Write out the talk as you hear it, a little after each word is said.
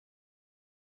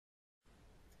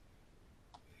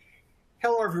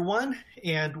Hello, everyone,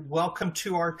 and welcome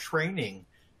to our training.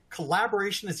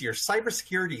 Collaboration is your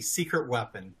cybersecurity secret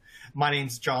weapon. My name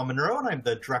is John Monroe, and I'm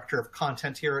the Director of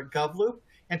Content here at GovLoop.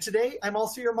 And today, I'm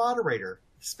also your moderator.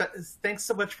 Thanks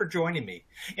so much for joining me.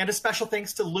 And a special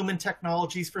thanks to Lumen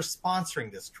Technologies for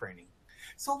sponsoring this training.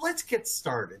 So let's get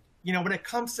started. You know, when it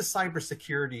comes to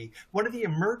cybersecurity, one of the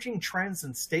emerging trends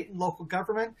in state and local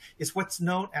government is what's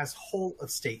known as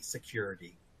whole-of-state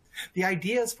security. The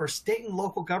idea is for state and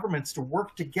local governments to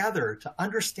work together to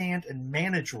understand and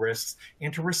manage risks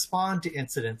and to respond to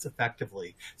incidents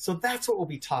effectively. So that's what we'll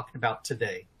be talking about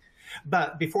today.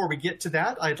 But before we get to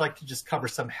that, I'd like to just cover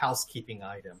some housekeeping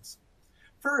items.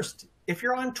 First, if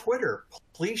you're on Twitter,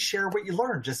 please share what you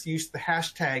learned. Just use the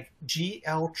hashtag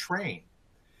GLTrain.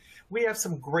 We have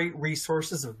some great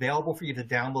resources available for you to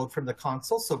download from the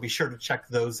console, so be sure to check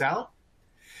those out.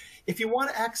 If you want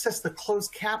to access the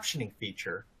closed captioning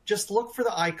feature, just look for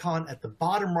the icon at the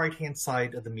bottom right-hand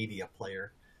side of the media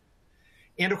player.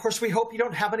 And of course, we hope you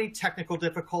don't have any technical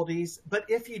difficulties, but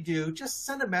if you do, just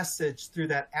send a message through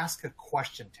that Ask a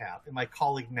Question tab, and my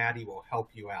colleague Maddie will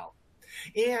help you out.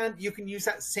 And you can use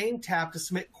that same tab to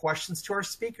submit questions to our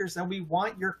speakers, and we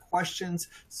want your questions,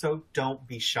 so don't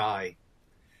be shy.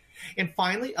 And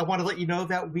finally, I want to let you know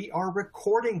that we are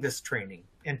recording this training.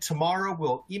 And tomorrow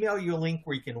we'll email you a link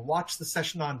where you can watch the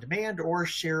session on demand or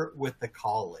share it with a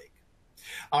colleague.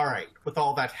 All right, with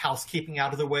all that housekeeping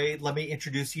out of the way, let me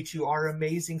introduce you to our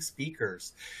amazing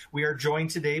speakers. We are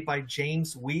joined today by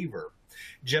James Weaver.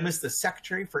 Jim is the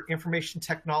Secretary for Information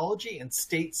Technology and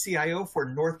State CIO for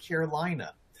North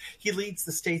Carolina. He leads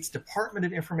the state's Department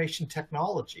of Information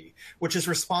Technology, which is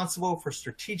responsible for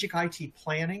strategic IT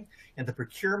planning and the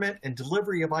procurement and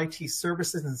delivery of IT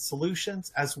services and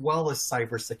solutions, as well as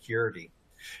cybersecurity.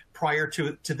 Prior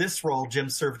to this role, Jim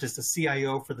served as the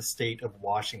CIO for the state of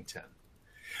Washington.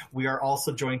 We are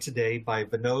also joined today by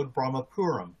Vinod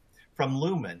Brahmapuram from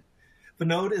Lumen.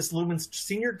 Vinod is Lumen's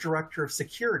Senior Director of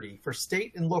Security for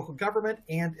state and local government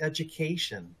and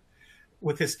education.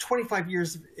 With his 25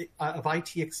 years of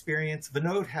IT experience,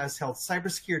 Vinod has held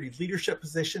cybersecurity leadership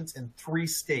positions in 3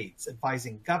 states,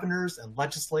 advising governors and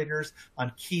legislators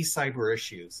on key cyber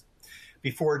issues.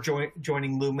 Before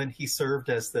joining Lumen, he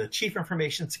served as the Chief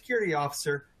Information Security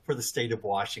Officer for the state of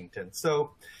Washington.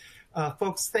 So,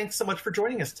 folks, thanks so much for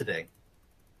joining us today.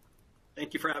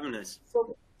 Thank you for having us.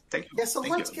 Thank you. Yeah, so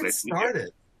let's get started.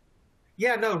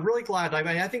 Yeah, no, really glad. I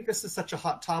mean, I think this is such a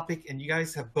hot topic, and you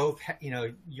guys have both,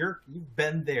 you've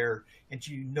been there, and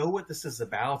you know what this is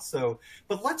about. So,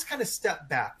 but let's kind of step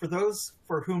back. For those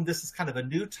for whom this is kind of a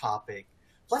new topic,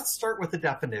 let's start with the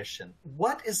definition.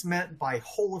 What is meant by a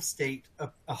whole of state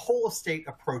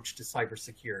approach to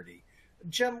cybersecurity?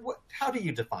 Jim, how do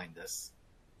you define this?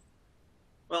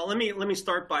 Well, let me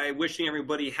start by wishing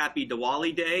everybody happy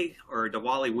Diwali Day or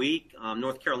Diwali week.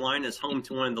 North Carolina is home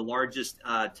to one of the largest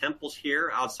temples here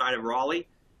outside of Raleigh.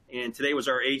 And today was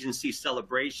our agency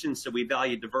celebration, so we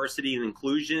value diversity and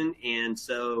inclusion. And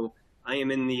so I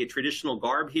am in the traditional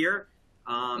garb here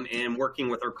and working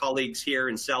with our colleagues here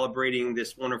and celebrating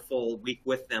this wonderful week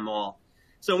with them all.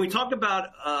 So when we talk about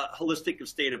a holistic of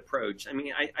state approach, I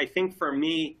mean, I think for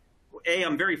me,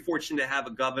 I'm very fortunate to have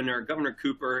a governor. Governor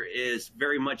Cooper is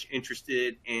very much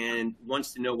interested and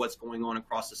wants to know what's going on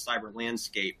across the cyber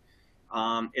landscape.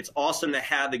 It's awesome to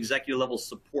have executive level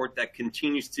support that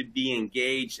continues to be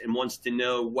engaged and wants to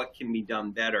know what can be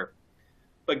done better.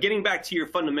 But getting back to your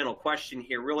fundamental question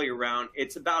here, really around,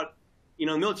 it's about, in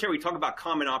the military, we talk about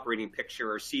common operating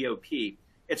picture or COP.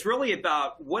 It's really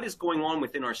about what is going on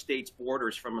within our state's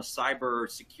borders from a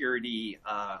cyber security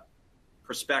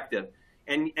perspective.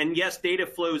 And yes, data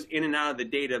flows in and out of the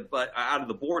data, but out of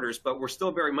the borders, but we're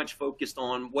still very much focused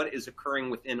on what is occurring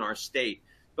within our state,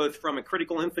 both from a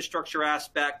critical infrastructure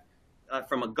aspect,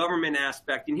 from a government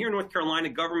aspect. And here in North Carolina,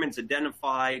 government's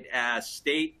identified as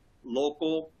state,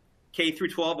 local, K through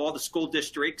 12, all the school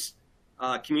districts,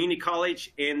 community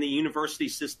college, and the university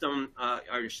system, or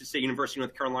I should say University of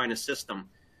North Carolina system.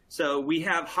 So we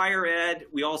have higher ed,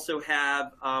 we also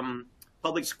have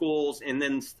public schools, and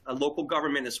then a local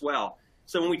government as well.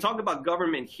 So when we talk about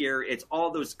government here, it's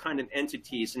all those kind of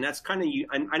entities, and that's kind of,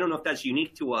 I don't know if that's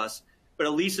unique to us, but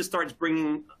at least it starts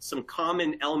bringing some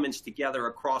common elements together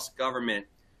across government.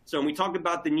 So when we talk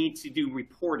about the need to do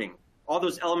reporting, all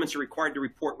those elements are required to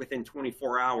report within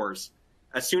 24 hours.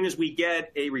 As soon as we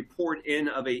get a report in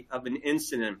of an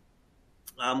incident,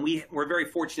 we're very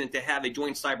fortunate to have a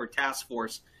joint cyber task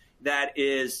force that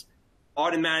is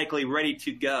automatically ready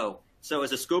to go. So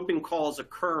as a scoping call is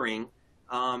occurring,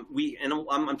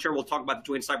 I'm sure we'll talk about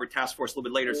the Joint Cyber Task Force a little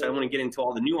bit later, so I don't want to get into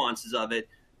all the nuances of it,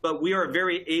 but we are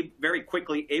very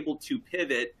quickly able to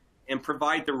pivot and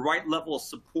provide the right level of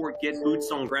support, get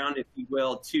boots on ground, if you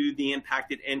will, to the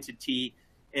impacted entity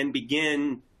and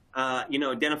begin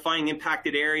identifying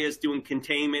impacted areas, doing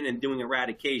containment and doing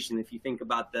eradication, if you think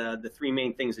about the three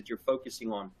main things that you're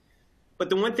focusing on. But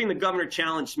the one thing the governor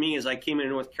challenged me as I came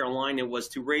into North Carolina was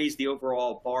to raise the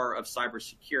overall bar of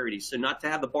cybersecurity. So not to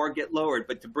have the bar get lowered,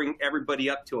 but to bring everybody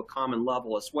up to a common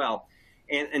level as well.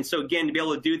 And so, again, to be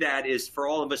able to do that is for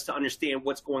all of us to understand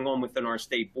what's going on within our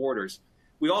state borders.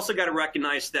 We also got to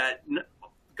recognize that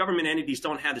government entities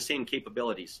don't have the same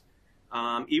capabilities.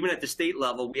 Even at the state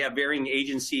level, we have varying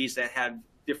agencies that have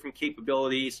different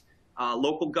capabilities.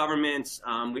 Local governments,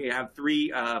 we have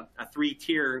a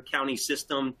three-tier county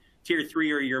system. Tier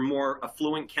 3 are your more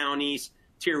affluent counties.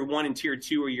 Tier 1 and Tier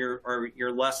 2 are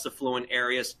your less affluent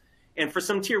areas. And for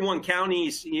some Tier 1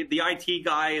 counties, the IT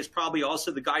guy is probably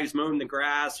also the guy who's mowing the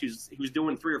grass, who's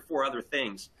doing 3 or 4 other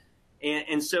things.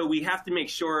 And so we have to make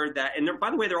sure that, and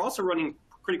by the way, they're also running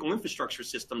critical infrastructure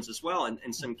systems as well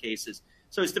in some cases.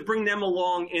 So it's to bring them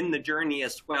along in the journey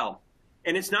as well.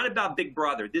 And it's not about Big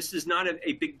Brother. This is not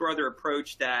a Big Brother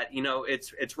approach that,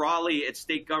 it's Raleigh, it's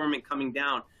state government coming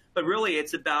down. But really,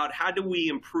 it's about how do we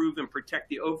improve and protect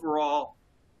the overall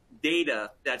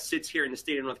data that sits here in the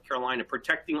state of North Carolina,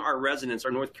 protecting our residents,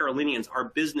 our North Carolinians, our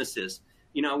businesses.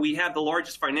 We have the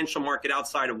largest financial market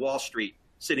outside of Wall Street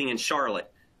sitting in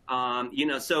Charlotte.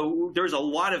 So there's a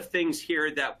lot of things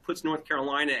here that puts North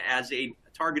Carolina as a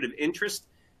target of interest,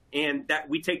 and that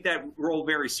we take that role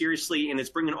very seriously, and it's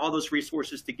bringing all those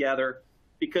resources together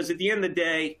because at the end of the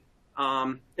day,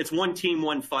 it's one team,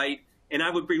 one fight. And I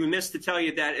would be remiss to tell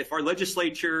you that if our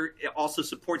legislature also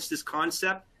supports this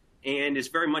concept and is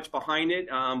very much behind it,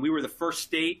 we were the first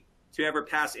state to ever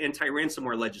pass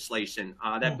anti-ransomware legislation.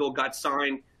 That bill got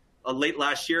signed late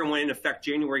last year and went into effect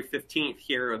January 15th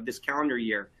here of this calendar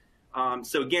year.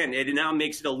 So again, it now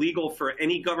makes it illegal for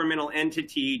any governmental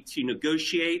entity to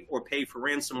negotiate or pay for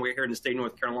ransomware here in the state of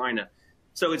North Carolina.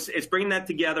 So it's bringing that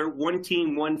together, one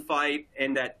team, one fight,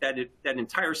 and that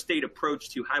entire state approach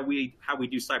to how we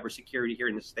do cybersecurity here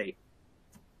in the state.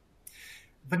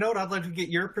 Vinod, I'd like to get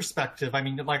your perspective. I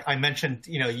mean, like I mentioned,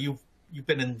 you've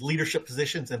been in leadership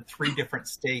positions in 3 different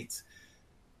states.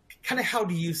 Kind of how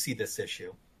do you see this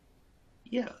issue?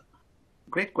 Yeah,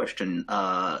 great question,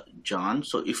 John.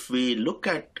 So if we look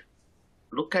at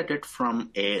it from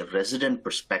a resident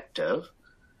perspective,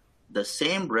 the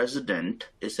same resident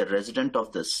is a resident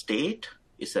of the state,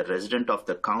 is a resident of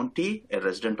the county, a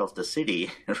resident of the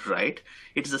city, right?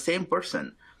 It's the same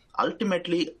person.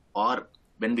 Ultimately, or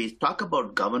when we talk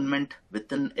about government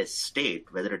within a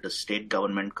state, whether it is state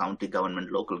government, county government,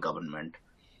 local government,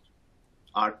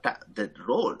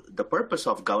 the purpose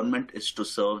of government is to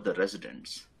serve the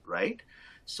residents, right?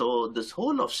 So this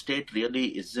whole of state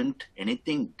really isn't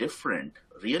anything different.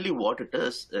 Really what it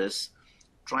is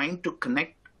trying to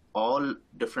connect all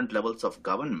different levels of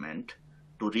government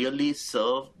to really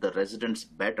serve the residents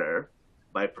better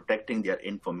by protecting their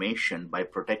information, by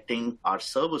protecting our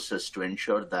services to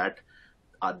ensure that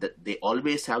they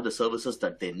always have the services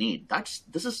that they need. That's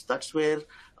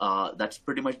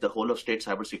pretty much the whole of state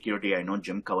cybersecurity. I know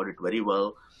Jim covered it very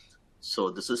well. So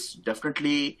this is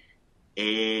definitely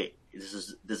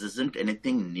this isn't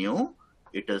anything new.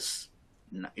 It is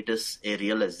a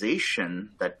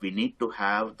realization that we need to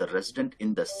have the resident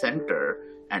in the center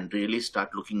and really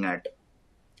start looking at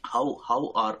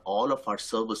how are all of our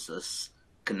services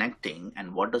connecting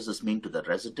and what does this mean to the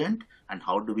resident and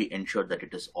how do we ensure that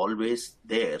it is always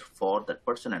there for that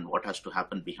person and what has to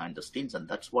happen behind the scenes. And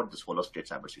that's what this whole of state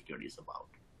cybersecurity is about.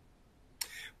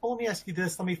 Well, let me ask you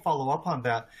this. Let me follow up on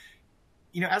that.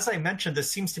 As I mentioned, this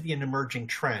seems to be an emerging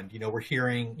trend. We're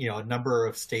hearing, a number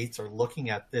of states are looking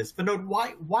at this. But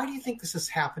why do you think this is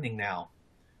happening now?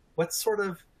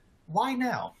 Why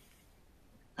now?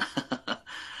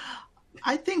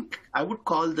 I think I would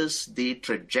call this the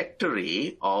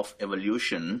trajectory of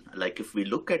evolution. Like if we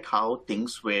look at how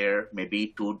things were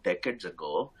maybe 2 decades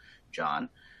ago, John,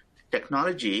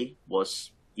 technology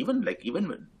was even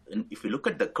if you look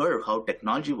at the curve, how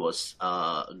technology was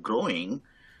growing,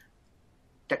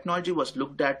 technology was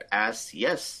looked at as,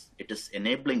 yes, it is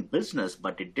enabling business,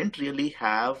 but it didn't really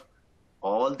have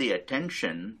all the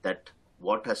attention that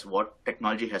what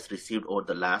technology has received over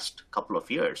the last couple of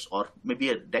years or maybe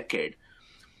a decade.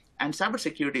 And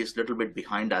cybersecurity is a little bit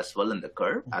behind as well in the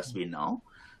curve, as we know.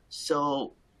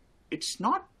 So it's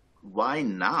not why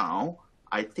now.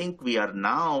 I think we are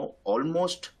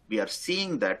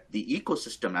seeing that the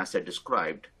ecosystem, as I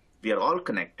described, we are all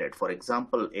connected. For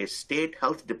example, a state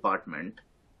health department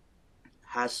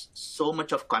has so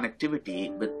much of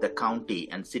connectivity with the county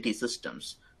and city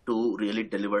systems. to really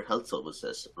deliver health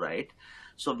services, right?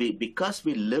 So because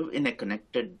we live in a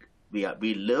connected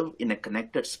we live in a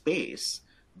connected space,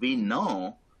 we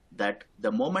know that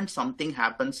the moment something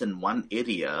happens in one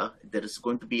area, there is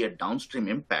going to be a downstream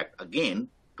impact again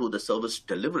to the service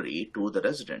delivery to the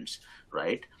residents,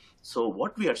 right? So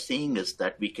what we are seeing is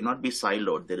that we cannot be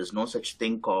siloed. There is no such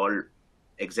thing called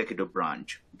executive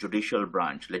branch, judicial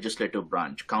branch, legislative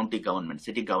branch, county government,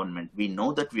 city government. We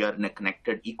know that we are in a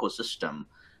connected ecosystem,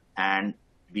 and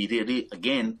we really,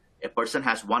 again, a person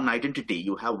has one identity.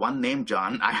 You have one name,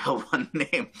 John. I have one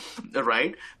name,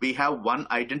 right? We have one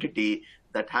identity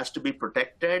that has to be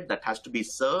protected, that has to be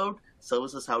served.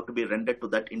 Services have to be rendered to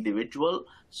that individual.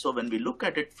 So when we look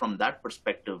at it from that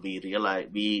perspective, we realize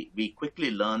we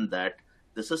quickly learn that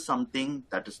this is something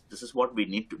this is what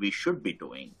we should be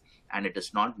doing. And it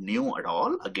is not new at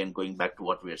all. Again, going back to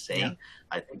what we are saying,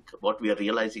 I think what we are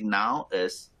realizing now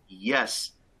is,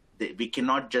 yes, we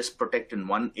cannot just protect in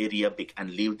one area and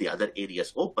leave the other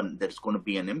areas open. There's going to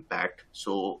be an impact.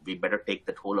 So we better take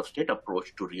that whole of state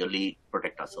approach to really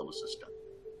protect our service system.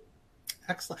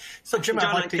 Excellent. So Jim,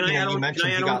 John, I'd like to, you mentioned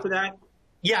can I add on to that?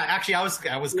 Yeah, actually, I was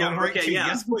going right to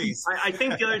yes, please. I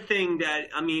think the other thing that,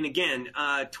 I mean, again,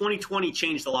 2020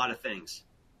 changed a lot of things.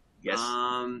 Yes.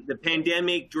 The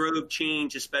pandemic drove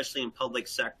change, especially in public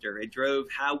sector. It drove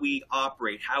how we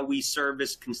operate, how we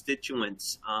service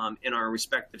constituents in our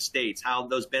respective states, how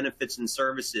those benefits and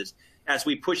services, as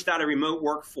we pushed out a remote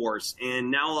workforce.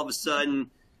 And now all of a sudden,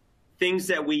 things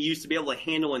that we used to be able to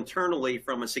handle internally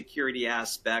from a security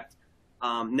aspect,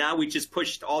 now we just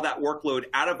pushed all that workload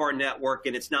out of our network,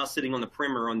 and it's now sitting on the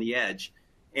perimeter, on the edge.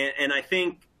 And I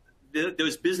think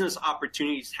those business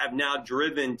opportunities have now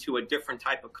driven to a different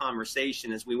type of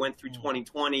conversation. As we went through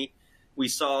 2020, we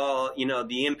saw,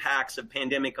 the impacts of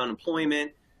pandemic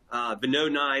unemployment. Vinod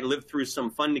and I lived through some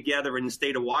fun together in the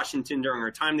state of Washington during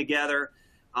our time together.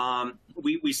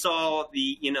 We saw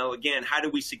again, how do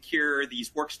we secure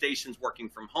these workstations working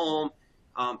from home?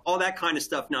 All that kind of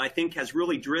stuff now I think has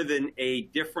really driven a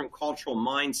different cultural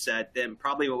mindset than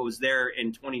probably what was there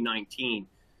in 2019.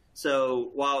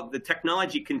 So while the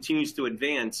technology continues to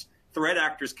advance, threat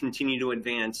actors continue to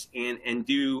advance and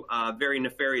do very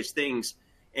nefarious things.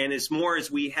 And as more as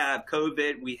we have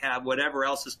COVID, we have whatever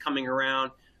else is coming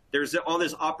around, there's all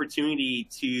this opportunity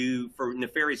for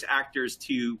nefarious actors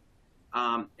to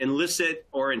elicit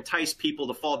or entice people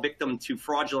to fall victim to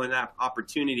fraudulent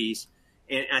opportunities.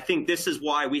 And I think this is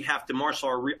why we have to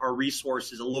marshal our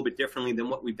resources a little bit differently than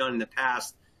what we've done in the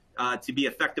past to be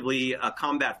effectively a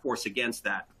combat force against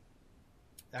that.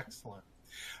 Excellent.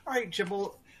 All right, Jim,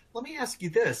 well, let me ask you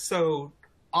this. So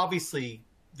obviously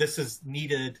this is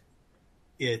needed.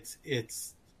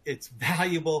 It's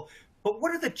valuable. But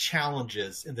what are the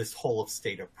challenges in this whole of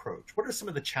state approach? What are some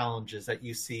of the challenges that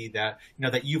you see that,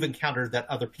 that you've encountered that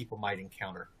other people might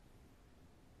encounter?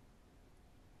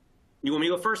 You want me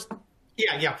to go first?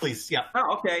 Yeah, please. Yeah.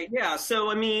 Oh, okay. Yeah.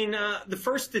 So, I mean, the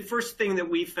first thing that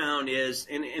we found is,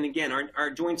 and again, our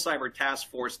Joint Cyber Task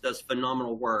Force does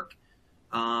phenomenal work.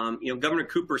 Governor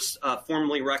Cooper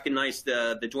formally recognized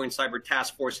the Joint Cyber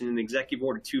Task Force in an Executive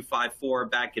Order 254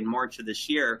 back in March of this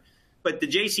year. But the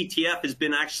JCTF has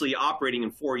been actually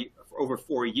operating for over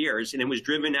 4 years, and it was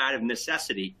driven out of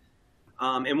necessity.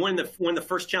 And one of the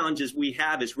first challenges we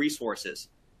have is resources.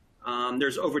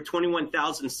 There's over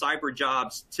 21,000 cyber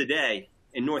jobs today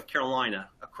in North Carolina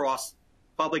across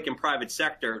public and private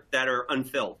sector that are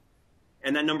unfilled,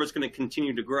 and that number is going to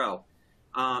continue to grow.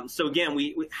 So again,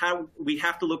 we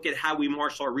have to look at how we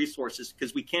marshal our resources,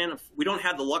 because we don't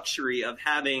have the luxury of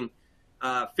having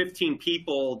 15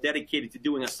 people dedicated to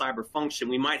doing a cyber function.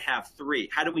 We might have 3.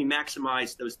 How do we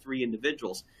maximize those 3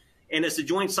 individuals? And as the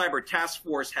Joint Cyber Task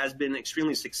Force has been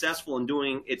extremely successful in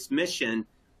doing its mission,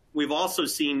 we've also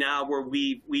seen now where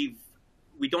we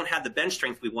don't have the bench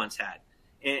strength we once had.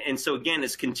 And so again,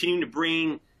 it's continuing to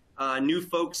bring new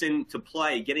folks into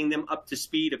play, getting them up to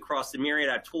speed across the myriad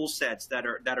of tool sets that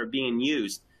are being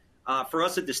used. For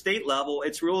us at the state level,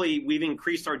 we've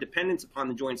increased our dependence upon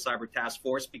the Joint Cyber Task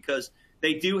Force, because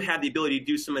they do have the ability to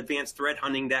do some advanced threat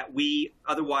hunting that we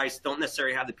otherwise don't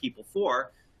necessarily have the people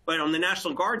for. But on the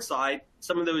National Guard side,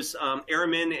 some of those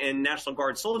airmen and National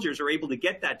Guard soldiers are able to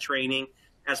get that training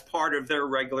as part of their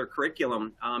regular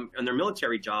curriculum and their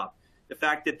military job. The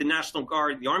fact that the National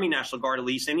Guard, the Army National Guard at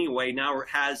least anyway, now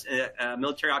has a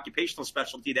military occupational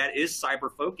specialty that is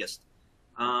cyber focused.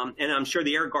 And I'm sure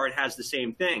the Air Guard has the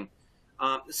same thing.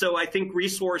 So I think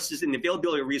resources and the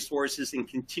availability of resources and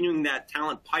continuing that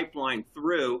talent pipeline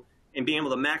through and being able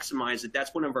to maximize it,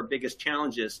 that's one of our biggest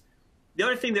challenges. The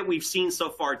other thing that we've seen so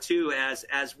far too,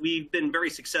 as we've been very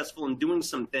successful in doing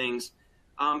some things,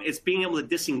 it's being able to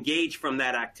disengage from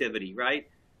that activity, right?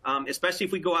 Especially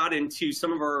if we go out into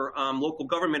some of our local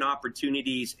government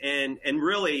opportunities and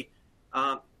really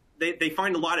they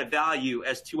find a lot of value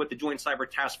as to what the Joint Cyber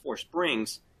Task Force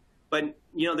brings. But,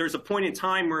 there's a point in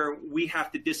time where we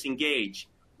have to disengage,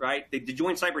 right? The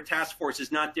Joint Cyber Task Force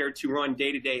is not there to run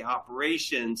day-to-day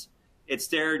operations. It's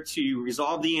there to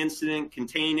resolve the incident,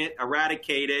 contain it,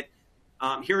 eradicate it.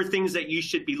 Here are things that you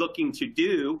should be looking to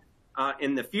do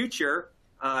in the future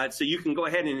so you can go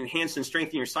ahead and enhance and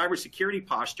strengthen your cybersecurity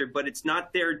posture, but it's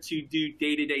not there to do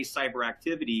day-to-day cyber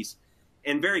activities.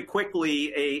 And very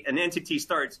quickly, an entity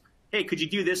starts, hey, could you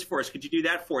do this for us? Could you do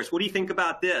that for us? What do you think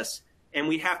about this? And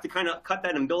we have to kind of cut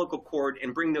that umbilical cord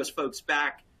and bring those folks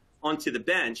back onto the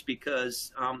bench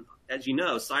because, as you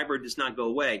know, cyber does not go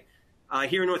away.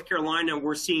 Here in North Carolina,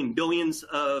 we're seeing billions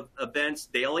of events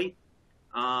daily.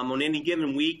 On any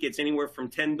given week, it's anywhere from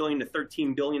 10 billion to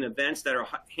 13 billion events that are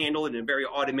handled in a very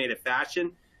automated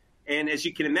fashion. And as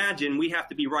you can imagine, we have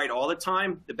to be right all the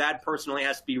time. The bad person only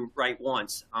has to be right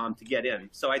once to get in.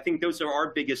 So I think those are our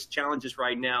biggest challenges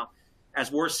right now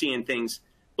as we're seeing things.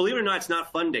 Believe it or not, it's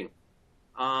not funding.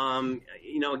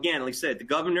 Again, like I said, the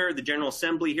governor, the General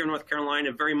Assembly here in North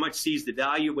Carolina very much sees the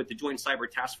value of what the Joint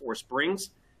Cyber Task Force brings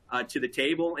to the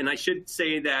table. And I should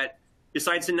say that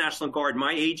besides the National Guard,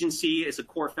 my agency is a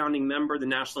core founding member of the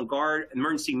National Guard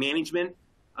Emergency Management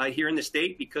here in the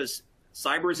state because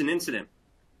cyber is an incident,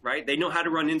 right? They know how to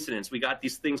run incidents. We got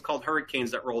these things called hurricanes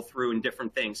that roll through and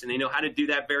different things, and they know how to do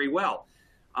that very well.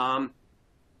 And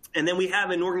then we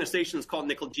have an organization that's called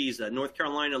NCLGISA, North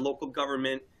Carolina Local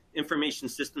Government Information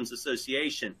Systems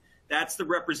Association. That's the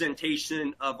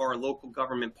representation of our local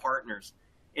government partners.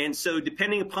 And so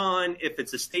depending upon if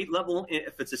it's a state level,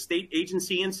 if it's a state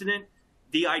agency incident,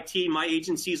 DIT, my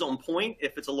agency is on point.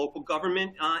 If it's a local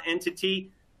government entity,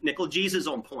 NCLGISA is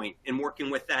on point in working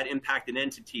with that impacted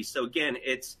entity. So again,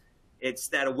 it's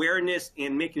that awareness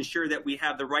and making sure that we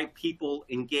have the right people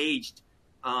engaged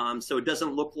so it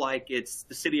doesn't look like it's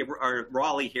the city of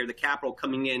Raleigh here, the capital,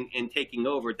 coming in and taking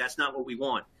over. That's not what we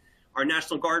want. Our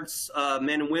National Guard's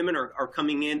men and women are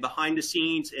coming in behind the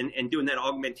scenes and doing that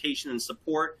augmentation and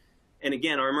support. And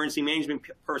again, our emergency management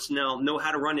personnel know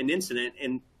how to run an incident,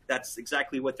 and that's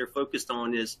exactly what they're focused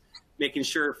on, is making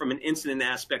sure from an incident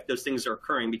aspect those things are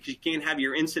occurring, because you can't have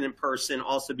your incident person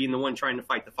also being the one trying to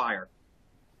fight the fire.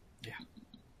 Yeah,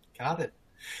 got it.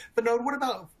 Vinod, what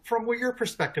about from your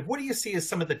perspective? What do you see as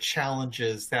some of the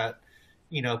challenges that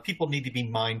people need to be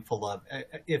mindful of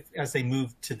as they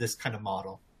move to this kind of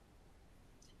model?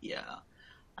 Yeah,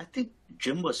 I think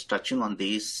Jim was touching on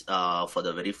these for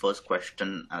the very first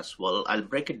question as well. I'll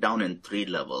break it down in 3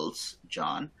 levels,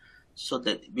 John. So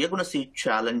that we are going to see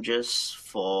challenges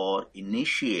for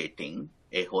initiating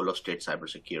a whole-of-state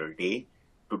cybersecurity,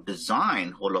 to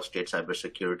design whole-of-state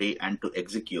cybersecurity, and to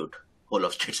execute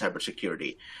whole-of-state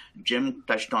cybersecurity. Jim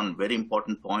touched on very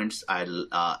important points. I'll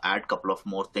add a couple of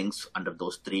more things under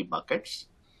those 3 buckets.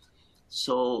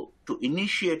 So to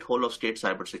initiate whole-of-state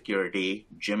cybersecurity,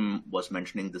 Jim was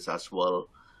mentioning this as well.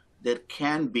 There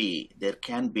can be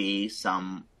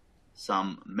some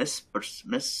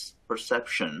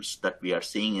misperceptions that we are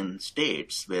seeing in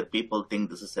states where people think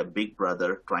this is a big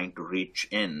brother trying to reach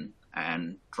in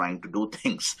and trying to do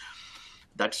things.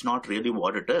 That's not really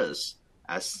what it is.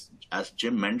 As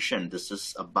Jim mentioned, this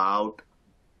is about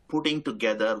putting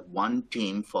together one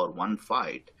team for one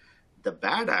fight. The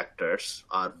bad actors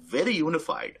are very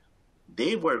unified.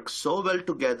 They work so well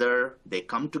together, they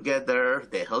come together,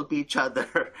 they help each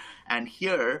other. And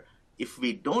here, if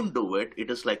we don't do it,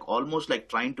 it is almost like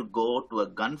trying to go to a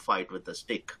gunfight with a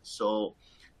stick. So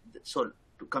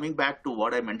coming back to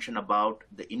what I mentioned about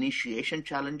the initiation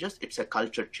challenges, it's a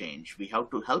culture change. We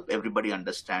have to help everybody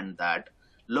understand that,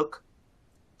 look,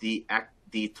 the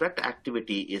threat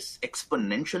activity is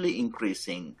exponentially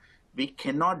increasing. We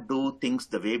cannot do things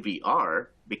the way we are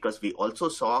because we also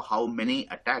saw how many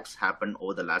attacks happened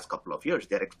over the last couple of years.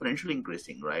 They're exponentially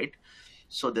increasing, right?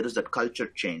 So there is that culture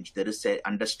change. There is a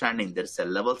understanding. There is a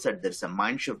level set. There is a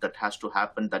mind shift that has to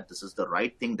happen, that this is the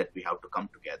right thing, that we have to come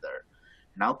together.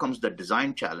 Now comes the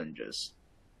design challenges.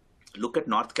 Look at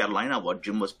North Carolina, what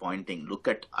Jim was pointing. Look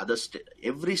at other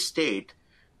every state.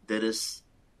 The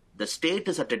state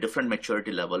is at a different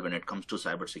maturity level when it comes to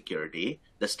cybersecurity.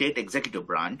 The state executive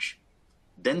branch.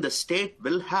 Then the state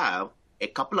will have a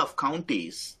couple of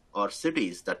counties or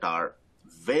cities that are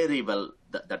very well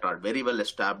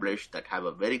established, that have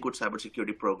a very good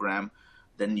cybersecurity program.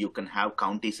 Then you can have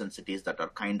counties and cities that are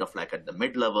kind of like at the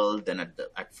mid-level, then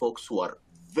at folks who are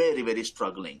very, very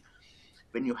struggling.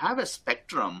 When you have a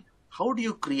spectrum, how do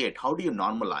you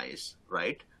normalize,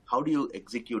 right? how do you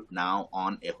execute now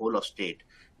on a whole of state?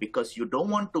 Because you don't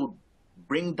want to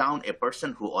bring down a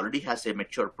person who already has a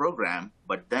mature program,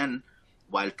 but then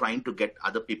while trying to get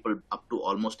other people up to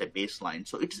almost a baseline.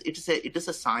 So it is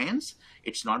a science.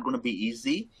 It's not going to be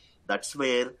easy. That's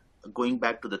where, going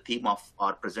back to the theme of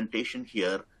our presentation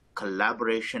here,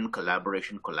 collaboration,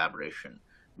 collaboration, collaboration.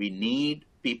 We need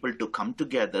people to come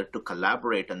together to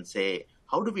collaborate and say,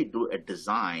 how do we do a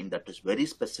design that is very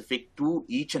specific to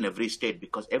each and every state?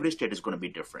 Because every state is going to be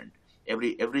different.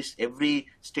 Every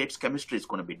state's chemistry is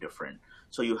going to be different.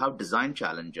 So you have design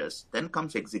challenges. Then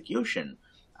comes execution.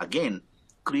 Again,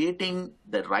 creating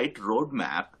the right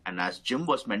roadmap. And as Jim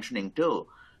was mentioning too,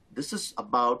 this is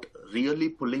about really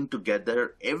pulling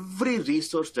together every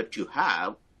resource that you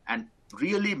have and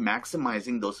really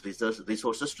maximizing those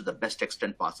resources to the best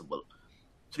extent possible.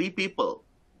 3 people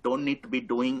don't need to be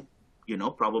doing,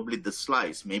 probably this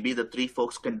slice. Maybe the 3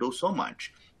 folks can do so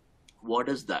much. What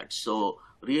is that? So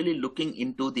really looking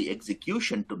into the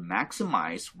execution to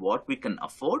maximize what we can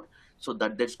afford so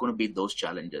that there's going to be those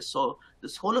challenges. So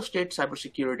this whole of state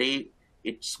cybersecurity,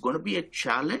 it's going to be a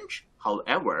challenge.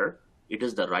 However, it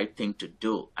is the right thing to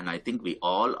do. And I think we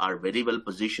all are very well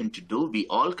positioned to do. We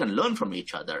all can learn from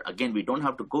each other. Again, we don't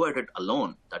have to go at it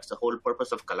alone. That's the whole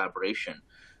purpose of collaboration.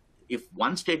 If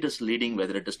one state is leading,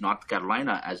 whether it is North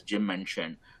Carolina, as Jim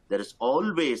mentioned, there is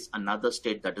always another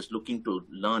state that is looking to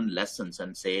learn lessons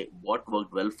and say, what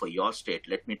worked well for your state?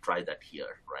 Let me try that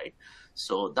here, right?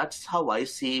 So that's how I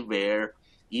see where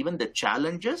even the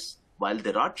challenges, while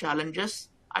there are challenges,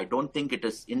 I don't think it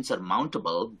is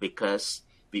insurmountable because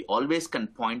we always can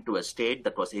point to a state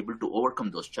that was able to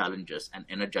overcome those challenges and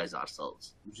energize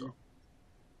ourselves. So.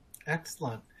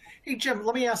 Excellent. Hey, Jim,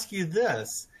 let me ask you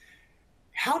this.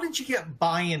 How did you get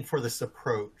buy-in for this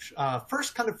approach?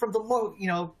 First, kind of from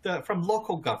from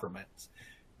local government.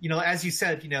 As you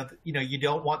said, you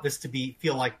don't want this to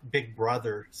feel like Big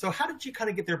Brother. So how did you kind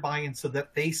of get their buy-in so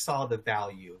that they saw the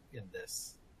value in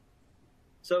this?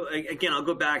 So again, I'll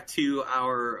go back to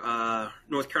our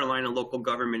North Carolina Local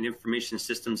Government Information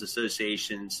Systems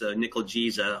Association, so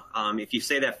NCLGISA. If you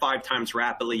say that 5 times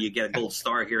rapidly, you get a gold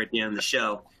star here at the end of the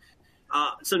show.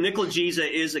 So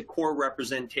NCLGISA is a core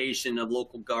representation of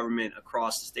local government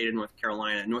across the state of North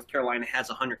Carolina. North Carolina has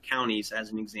 100 counties, as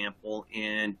an example,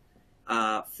 and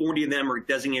 40 of them are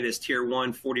designated as Tier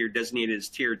 1, 40 are designated as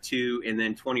Tier 2, and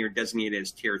then 20 are designated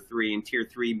as Tier 3, and Tier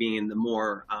 3 being the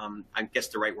more, I guess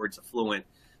the right word's affluent,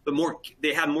 but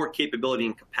they have more capability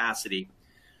and capacity.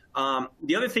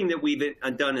 The other thing that we've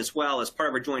done as well as part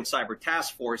of our Joint Cyber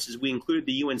Task Force is we included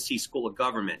the UNC School of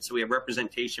Government, so we have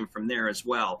representation from there as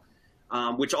well.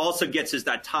 Which also gets us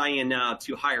that tie-in now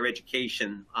to higher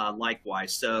education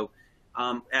likewise. So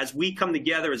as we come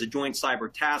together as a joint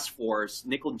cyber task force,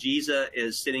 NCLGISA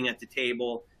is sitting at the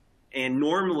table. And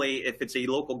normally, if it's a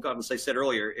local government, as I said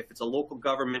earlier, if it's a local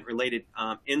government-related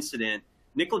incident,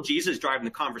 NCLGISA is driving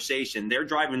the conversation. They're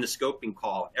driving the scoping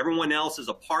call. Everyone else is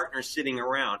a partner sitting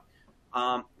around,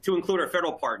 to include our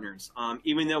federal partners.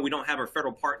 Even though we don't have our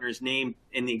federal partners named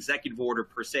in the executive order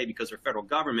per se because they're federal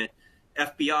government,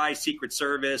 FBI, Secret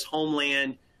Service,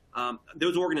 Homeland,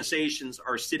 those organizations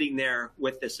are sitting there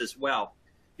with us as well.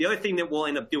 The other thing that we'll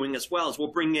end up doing as well is we'll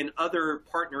bring in other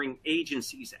partnering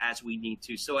agencies as we need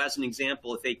to. So as an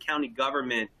example, if a county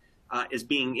government is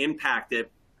being impacted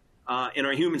in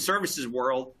our human services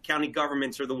world, county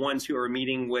governments are the ones who are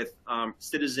meeting with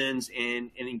citizens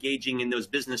and engaging in those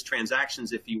business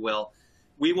transactions, if you will.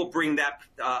 We will bring that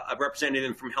a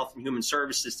representative from Health and Human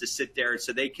Services to sit there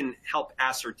so they can help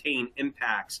ascertain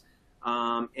impacts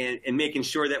and making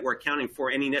sure that we're accounting for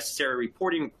any necessary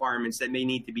reporting requirements that may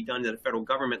need to be done at the federal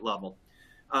government level.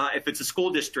 If it's a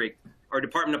school district or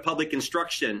Department of Public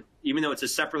Instruction, even though it's a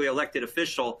separately elected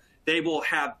official, they will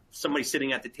have somebody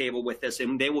sitting at the table with us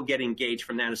and they will get engaged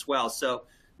from that as well. So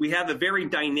we have a very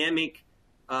dynamic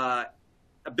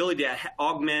ability to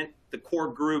augment the core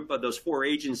group of those 4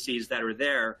 agencies that are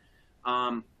there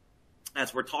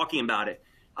as we're talking about it.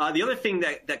 The other thing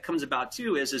that comes about,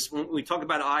 too, is when we talk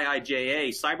about IIJA,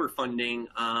 cyber funding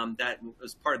that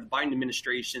was part of the Biden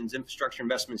administration's Infrastructure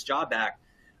Investments Job Act,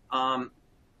 our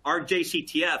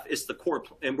JCTF is the core,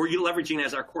 and we're leveraging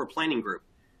as our core planning group.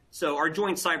 So our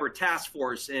Joint Cyber Task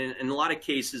Force, in a lot of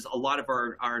cases, a lot of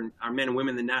our men and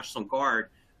women in the National Guard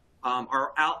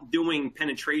are out doing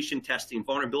penetration testing,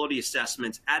 vulnerability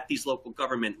assessments at these local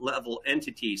government level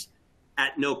entities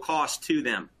at no cost to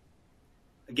them.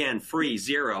 Again, free,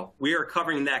 zero. We are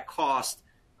covering that cost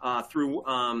through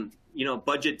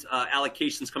budget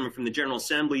allocations coming from the General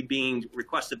Assembly being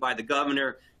requested by the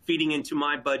governor, feeding into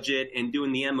my budget and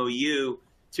doing the MOU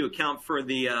to account for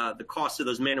the cost of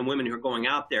those men and women who are going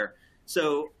out there.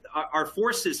 So our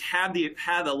forces have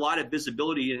a lot of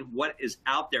visibility in what is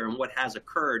out there and what has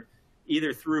occurred,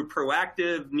 either through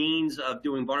proactive means of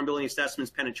doing vulnerability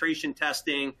assessments, penetration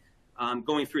testing,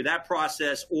 going through that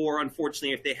process, or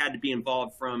unfortunately, if they had to be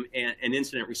involved from an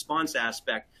incident response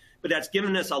aspect. But that's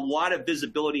given us a lot of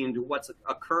visibility into what's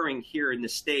occurring here in the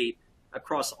state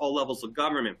across all levels of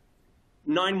government.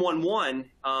 911,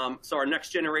 so our next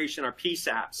generation, our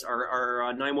PSAPs,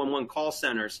 our 911 call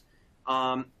centers,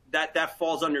 that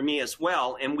falls under me as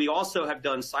well. And we also have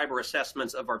done cyber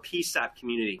assessments of our PSAP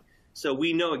community. So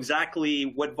we know exactly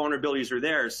what vulnerabilities are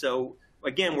there. So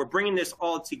again, we're bringing this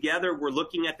all together. We're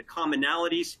looking at the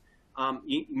commonalities.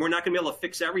 We're not going to be able to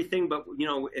fix everything, but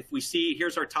if we see,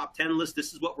 here's our top 10 list,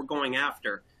 this is what we're going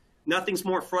after. Nothing's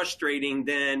more frustrating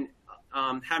than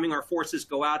having our forces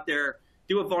go out there,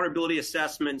 do a vulnerability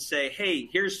assessment, say, hey,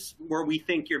 here's where we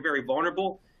think you're very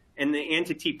vulnerable. And the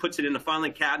entity puts it in the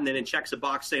filing cabinet and checks a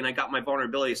box saying, I got my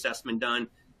vulnerability assessment done.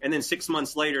 And then 6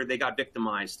 months later, they got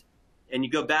victimized. And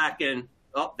you go back and,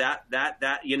 oh,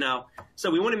 So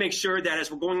we want to make sure that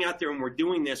as we're going out there and we're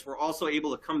doing this, we're also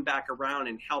able to come back around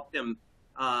and help them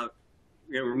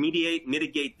remediate,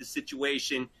 mitigate the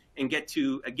situation, and get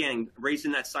to, again,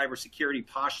 raising that cybersecurity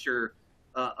posture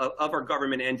of our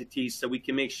government entities, so we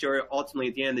can make sure ultimately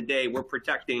at the end of the day we're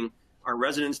protecting our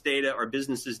residents' data, our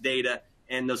businesses' data,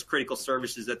 and those critical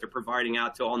services that they're providing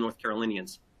out to all North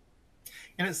Carolinians.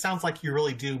 And it sounds like you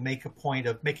really do make a point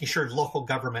of making sure local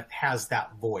government has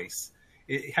that voice.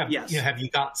 Yes. Have you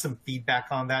got some feedback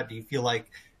on that? Do you feel like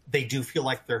they do feel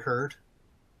like they're heard?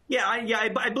 Yeah,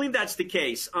 I believe that's the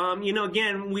case.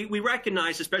 Again, we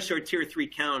recognize, especially our tier 3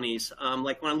 counties,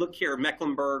 like when I look here at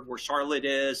Mecklenburg, where Charlotte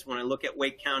is, when I look at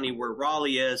Wake County, where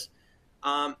Raleigh is,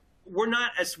 we're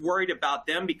not as worried about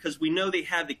them because we know they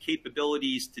have the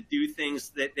capabilities to do things,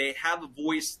 that they have a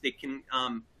voice, they can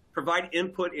provide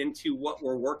input into what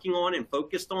we're working on and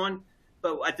focused on.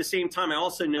 But at the same time, I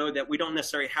also know that we don't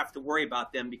necessarily have to worry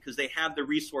about them because they have the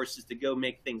resources to go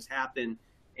make things happen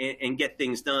and get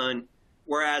things done.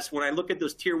 Whereas when I look at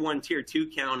those tier 1, tier 2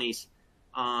 counties,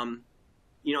 I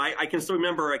can still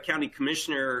remember a county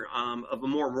commissioner of a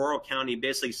more rural county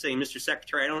basically saying, Mr.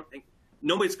 Secretary, I don't think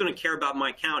nobody's going to care about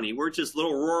my county. We're just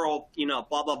little rural,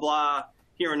 blah, blah, blah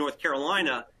here in North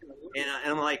Carolina. And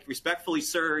I'm like, respectfully,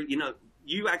 sir,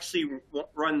 you actually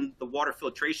run the water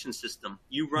filtration system.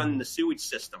 You run the sewage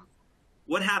system.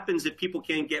 What happens if people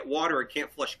can't get water or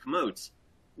can't flush commodes?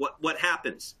 What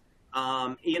happens?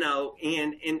 And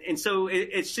so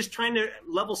it's just trying to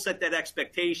level set that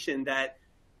expectation that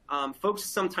folks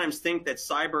sometimes think that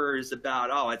cyber is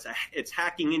about, it's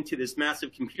hacking into this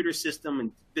massive computer system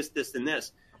and this, and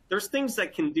this. There's things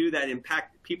that can do that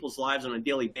impact people's lives on a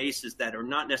daily basis that are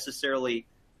not necessarily,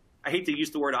 I hate to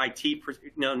use the word IT,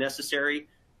 necessary.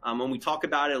 When we talk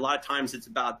about it, a lot of times it's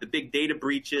about the big data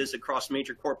breaches across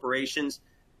major corporations.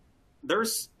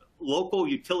 There's local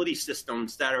utility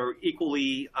systems that are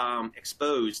equally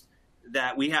exposed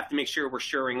that we have to make sure we're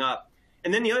shoring up.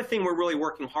 And then the other thing we're really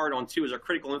working hard on, too, is our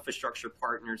critical infrastructure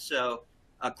partners. So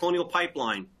Colonial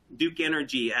Pipeline, Duke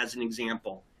Energy, as an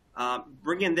example,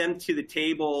 bringing them to the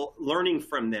table, learning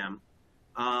from them.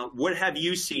 What have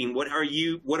you seen? What are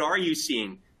you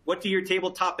seeing? What do your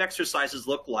tabletop exercises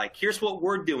look like? Here's what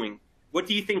we're doing. What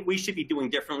do you think we should be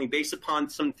doing differently based upon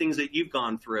some things that you've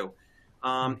gone through?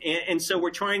 And so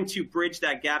we're trying to bridge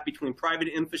that gap between private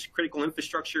critical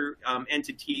infrastructure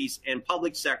entities and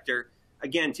public sector,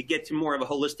 again, to get to more of a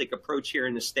holistic approach here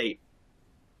in the state.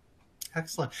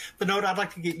 Excellent. Vinod, I'd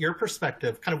like to get your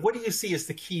perspective. Kind of what do you see as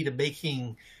the key to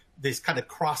making these kind of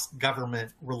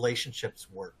cross-government relationships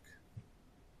work?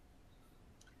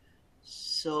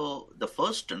 So the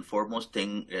first and foremost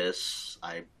thing is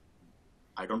I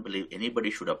don't believe anybody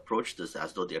should approach this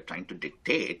as though they're trying to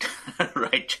dictate,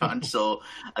 right, John? So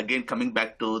again, coming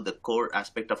back to the core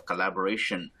aspect of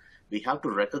collaboration, we have to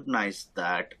recognize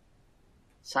that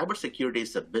cybersecurity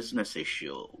is a business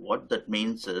issue. What that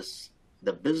means is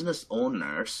the business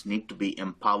owners need to be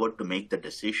empowered to make the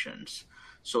decisions.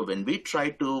 So when we try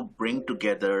to bring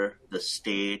together the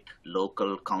state,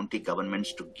 local, county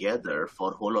governments together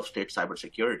for whole of state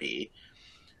cybersecurity,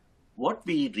 what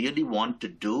we really want to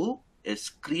do is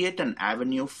create an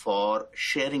avenue for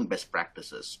sharing best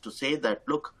practices to say that,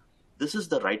 look, this is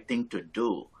the right thing to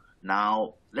do.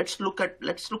 Now, let's look at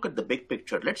the big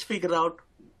picture. Let's figure out,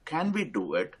 can we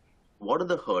do it? What are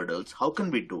the hurdles? How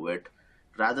can we do it?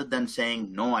 Rather than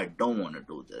saying, no, I don't want to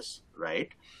do this, right?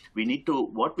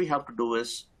 What we have to do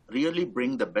is really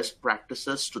bring the best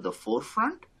practices to the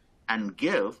forefront and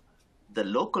give the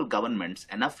local governments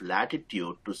enough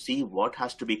latitude to see what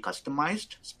has to be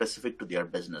customized specific to their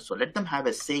business. So let them have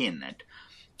a say in it.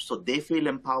 so they feel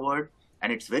empowered.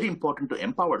 And it's very important to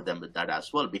empower them with that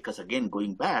as well, because again,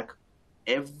 going back,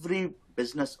 every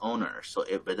business owner, so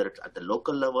whether it's at the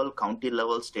local level, county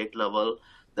level, state level,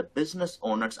 the business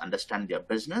owners understand their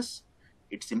business.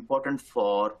 It's important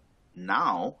for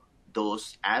now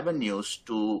those avenues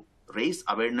to raise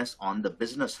awareness on the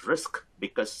business risk,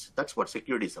 because that's what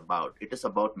security is about. It is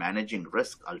about managing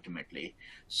risk ultimately.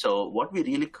 So what we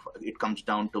really, it comes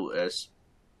down to is,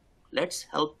 let's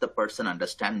help the person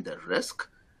understand the risk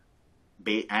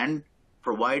and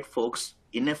provide folks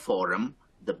in a forum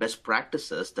the best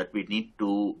practices that we need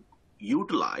to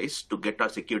utilize to get our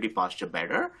security posture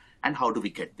better, and how do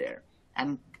we get there,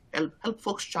 and help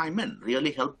folks chime in,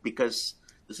 really help, because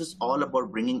this is all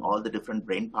about bringing all the different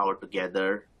brain power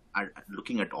together,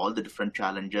 looking at all the different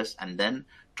challenges, and then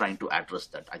trying to address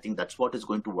that. I think that's what is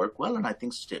going to work well, and I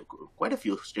think quite a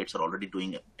few states are already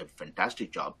doing a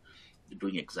fantastic job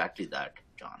doing exactly that,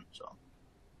 John. So.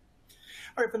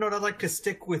 All right, Vinod, I'd like to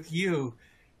stick with you.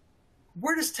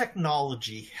 Where does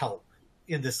technology help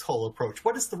in this whole approach?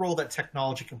 What is the role that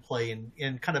technology can play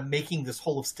in kind of making this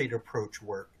whole of state approach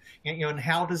work? And, and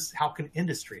how can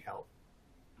industry help?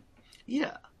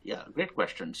 Yeah, great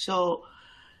question. So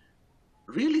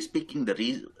really speaking,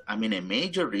 a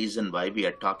major reason why we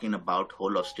are talking about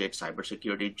whole of state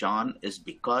cybersecurity, John, is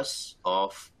because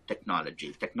of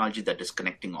technology that is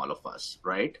connecting all of us,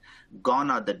 right?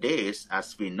 Gone are the days,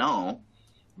 as we know,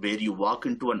 where you walk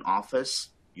into an office,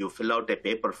 you fill out a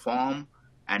paper form,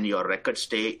 and your records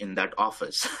stay in that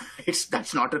office.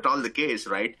 That's not at all the case,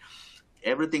 right?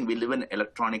 Everything, we live in an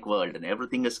electronic world, and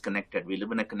everything is connected. We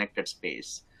live in a connected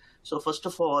space. So first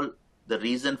of all, the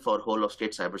reason for whole of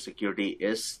state cybersecurity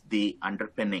is the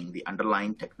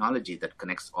underlying technology that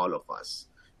connects all of us.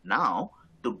 Now,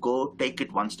 to go take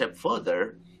it one step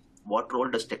further, what role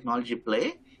does technology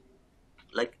play?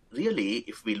 Like really,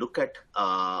 if we look at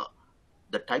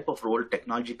the type of role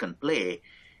technology can play,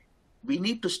 we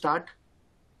need to start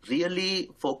really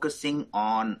focusing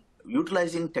on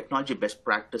utilizing technology best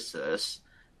practices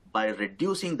by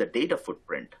reducing the data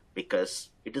footprint, because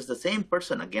it is the same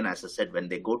person, again, as I said, when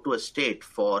they go to a state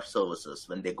for services,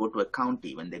 when they go to a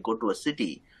county, when they go to a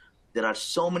city, there are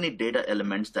so many data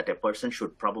elements that a person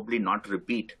should probably not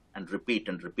repeat,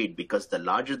 because the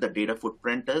larger the data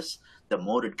footprint is, the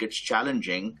more it gets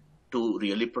challenging to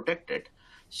really protect it.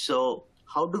 So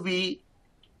how do we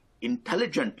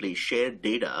intelligently share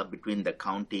data between the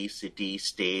county, city,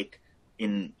 state,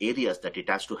 in areas that it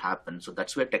has to happen? So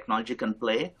that's where technology can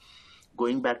play.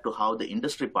 Going back to how the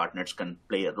industry partners can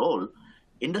play a role,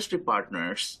 industry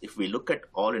partners, if we look at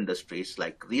all industries,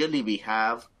 like really we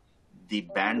have the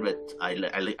bandwidth.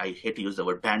 I hate to use the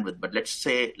word bandwidth, but let's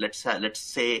say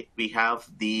we have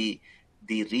the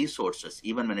resources.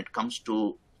 Even when it comes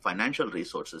to financial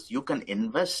resources, you can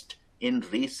invest in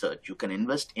research, you can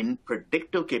invest in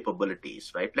predictive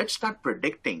capabilities, right? Let's start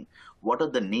predicting what are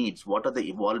the needs, what are the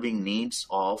evolving needs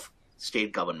of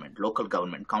state government, local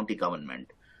government, county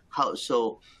government.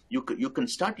 So you can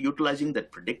start utilizing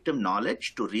that predictive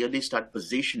knowledge to really start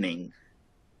positioning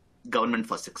government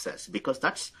for success. Because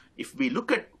that's, if we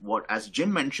look at what, as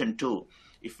Jim mentioned too,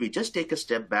 if we just take a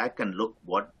step back and look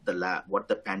what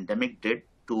the pandemic did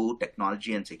to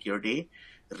technology and security,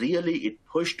 really it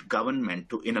pushed government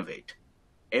to innovate.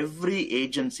 Every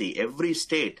agency, every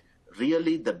state,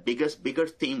 really the bigger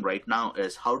theme right now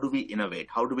is how do we innovate?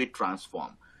 How do we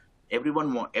transform?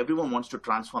 Everyone wants to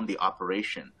transform the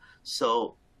operation.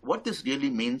 So what this really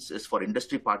means is for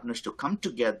industry partners to come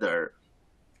together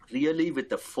really with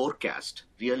the forecast,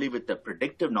 really with the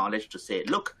predictive knowledge to say,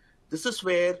 look, this is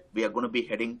where we are going to be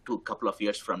heading to a couple of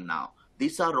years from now.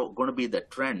 These are going to be the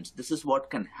trends. This is what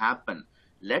can happen.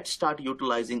 Let's start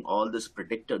utilizing all this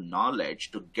predictive knowledge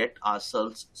to get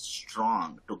ourselves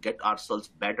strong, to get ourselves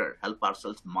better, help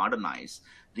ourselves modernize,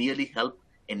 really help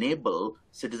enable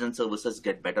citizen services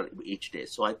get better each day.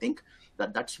 So I think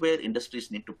that's where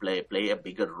industries need to play a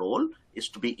bigger role, is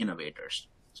to be innovators.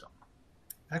 So.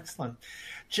 Excellent.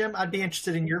 Jim, I'd be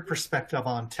interested in your perspective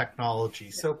on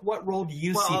technology. So what role do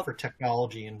you see for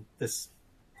technology in this?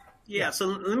 Yeah,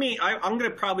 so I'm going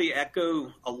to probably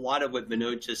echo a lot of what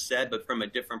Vinod just said, but from a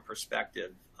different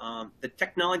perspective. The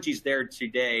technology is there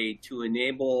today to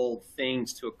enable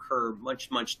things to occur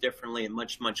much, much differently and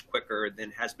much, much quicker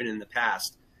than has been in the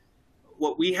past.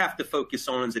 What we have to focus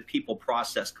on is the people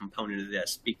process component of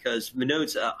this, because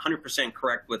Vinod's 100%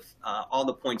 correct with all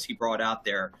the points he brought out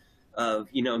there.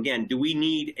 Again, do we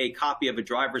need a copy of a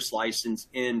driver's license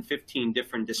in 15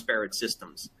 different disparate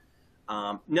systems?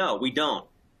 No, we don't.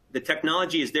 The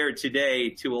technology is there today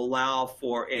to allow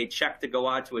for a check to go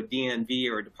out to a DMV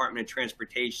or a Department of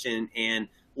Transportation and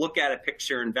look at a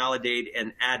picture and validate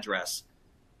an address.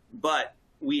 But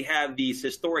we have these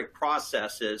historic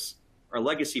processes or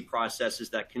legacy processes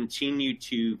that continue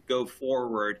to go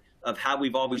forward of how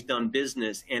we've always done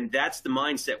business. And that's the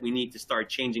mindset we need to start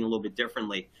changing a little bit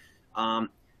differently.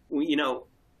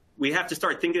 We have to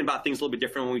start thinking about things a little bit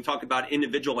different when we talk about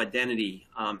individual identity,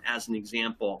 as an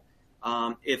example.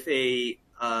 If a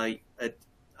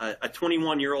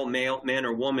 21-year-old man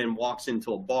or woman walks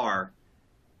into a bar,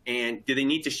 and do they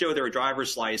need to show their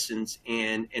driver's license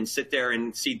and sit there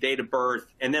and see date of birth?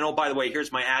 And then, oh, by the way,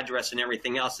 here's my address and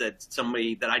everything else that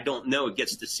somebody that I don't know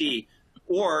gets to see.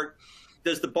 Or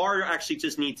does the bar actually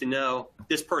just need to know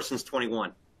this person's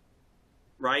 21,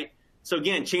 right? So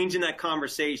again, changing that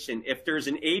conversation. If there's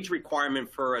an age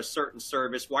requirement for a certain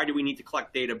service, why do we need to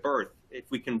collect date of birth? If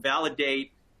we can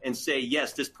validate and say,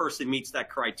 yes, this person meets that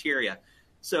criteria.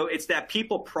 So it's that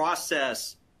people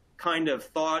process kind of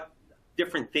thought,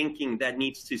 different thinking that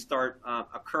needs to start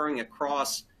occurring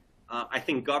across, I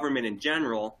think, government in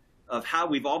general, of how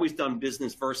we've always done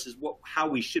business versus how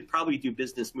we should probably do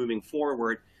business moving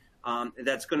forward.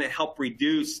 That's going to help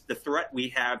reduce the threat we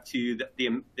have to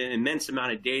the immense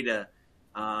amount of data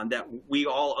that we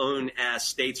all own as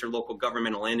states or local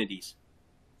governmental entities.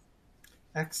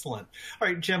 Excellent. All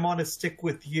right, Jim, I want to stick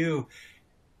with you.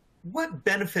 What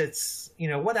benefits,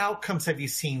 what outcomes have you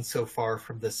seen so far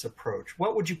from this approach?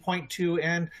 What would you point to,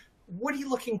 and what are you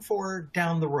looking for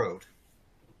down the road?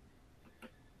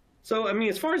 So,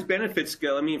 as far as benefits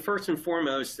go, first and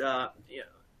foremost, the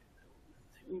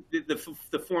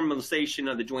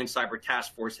formalization of the Joint Cyber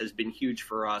Task Force has been huge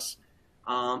for us.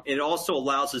 It also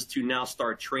allows us to now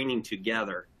start training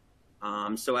together.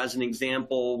 So as an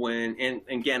example, and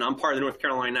again, I'm part of the North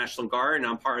Carolina National Guard, and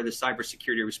I'm part of the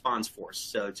Cybersecurity Response Force,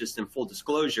 so just in full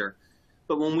disclosure.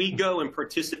 But when we go and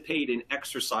participate in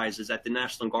exercises at the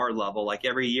National Guard level, like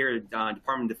every year, Department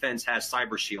of Defense has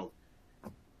Cyber Shield.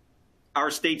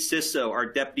 Our state CISO, our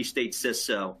deputy state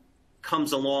CISO,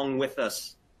 comes along with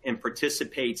us and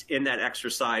participates in that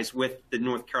exercise with the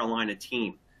North Carolina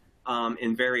team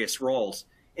in various roles.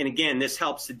 And again, this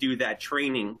helps to do that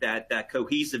training, that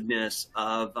cohesiveness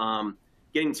of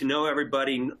getting to know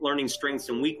everybody, learning strengths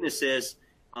and weaknesses,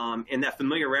 and that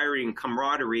familiarity and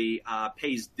camaraderie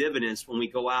pays dividends when we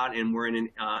go out and we're in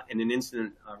an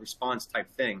incident response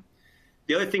type thing.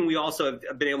 The other thing we also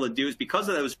have been able to do is because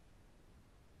of those.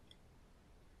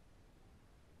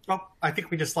 Oh, I think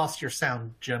we just lost your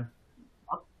sound, Jim.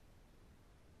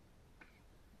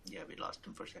 Yeah, we lost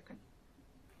him for a second.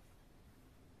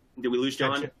 Did we lose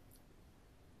John? Gotcha.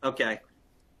 Okay.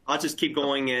 I'll just keep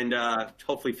going and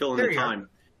hopefully fill in the time.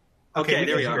 Okay,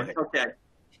 there we are. Okay.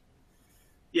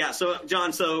 Yeah, so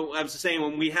John, so I was saying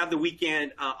when we have the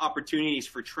weekend opportunities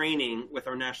for training with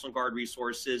our National Guard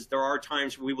resources, there are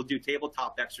times where we will do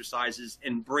tabletop exercises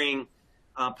and bring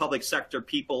public sector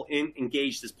people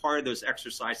engaged as part of those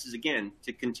exercises, again,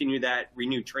 to continue that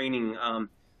renewed training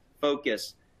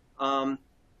focus.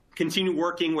 Continue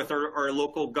working with our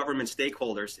local government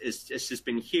stakeholders. It's just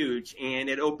been huge, and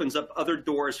it opens up other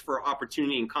doors for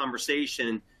opportunity and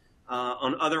conversation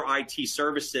on other IT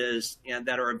services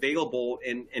that are available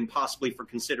and possibly for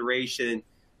consideration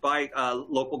by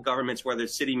local governments, whether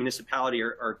it's city, municipality,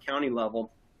 or county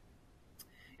level.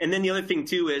 And then the other thing,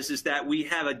 too, is that we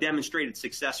have a demonstrated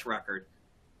success record.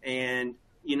 And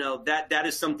that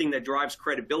is something that drives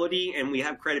credibility, and we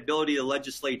have credibility. The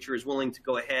legislature is willing to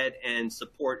go ahead and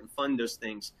support and fund those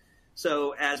things.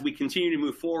 So as we continue to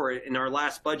move forward, in our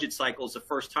last budget cycle is the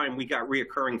first time we got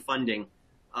reoccurring funding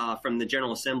from the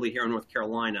General Assembly here in North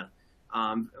Carolina.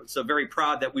 So very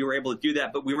proud that we were able to do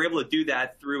that, but we were able to do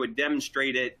that through a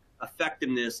demonstrated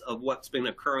effectiveness of what's been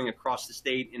occurring across the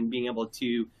state and being able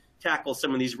to tackle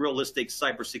some of these realistic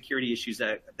cybersecurity issues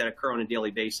that occur on a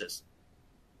daily basis.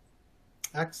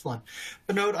 Excellent.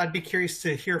 Vinod, I'd be curious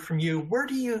to hear from you.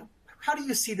 How do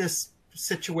you see this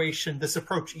situation, this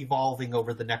approach evolving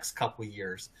over the next couple of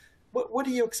years? What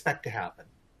do you expect to happen?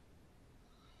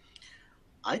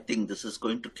 I think this is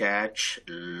going to catch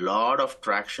a lot of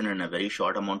traction in a very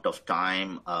short amount of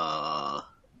time,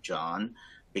 John,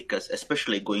 because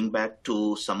especially going back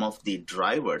to some of the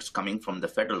drivers coming from the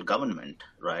federal government,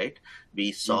 right?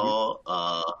 We saw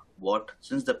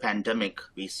since the pandemic,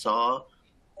 we saw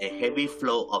a heavy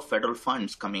flow of federal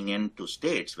funds coming into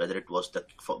states, whether it was the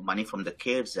money from the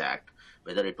CARES Act,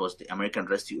 whether it was the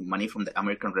money from the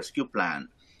American Rescue Plan.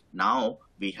 Now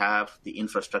we have the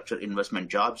Infrastructure Investment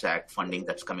Jobs Act funding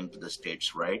that's coming to the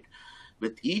states, right?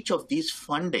 With each of these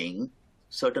funding,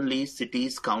 certainly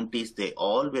cities, counties, they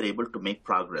all were able to make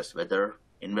progress, whether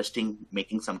investing,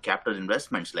 making some capital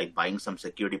investments like buying some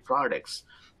security products.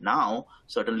 Now,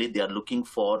 certainly they are looking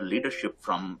for leadership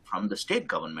from the state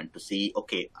government to see,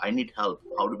 okay, I need help.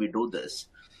 How do we do this?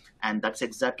 And that's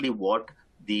exactly what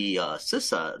the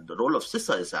CISA, the role of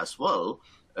CISA is as well,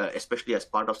 especially as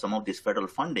part of some of this federal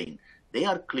funding. They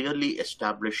are clearly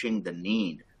establishing the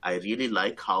need. I really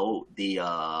like how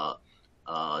the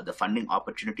funding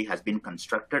opportunity has been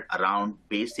constructed around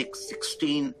basic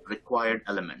 16 required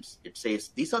elements. It says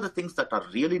these are the things that are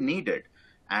really needed.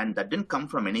 And that didn't come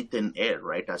from any thin air,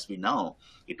 right? As we know,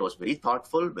 it was very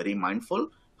thoughtful, very mindful.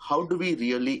 How do we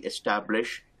really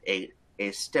establish a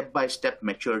step-by-step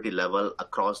maturity level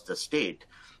across the state?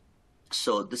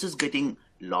 So this is getting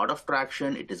a lot of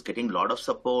traction. It is getting a lot of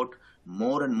support.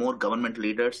 More and more government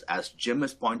leaders, as Jim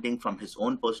is pointing from his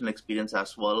own personal experience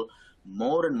as well,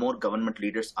 more and more government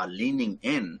leaders are leaning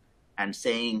in and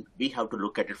saying, we have to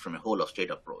look at it from a whole of state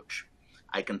approach.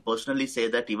 I can personally say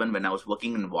that even when I was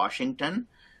working in Washington,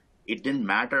 it didn't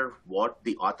matter what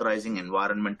the authorizing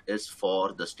environment is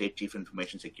for the state chief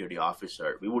information security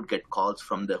officer. We would get calls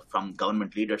from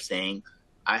government leaders saying,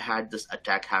 I had this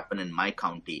attack happen in my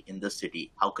county, in this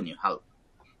city. How can you help?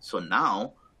 So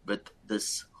now, with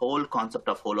this whole concept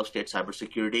of whole of state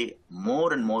cybersecurity,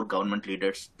 more and more government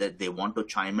leaders that they want to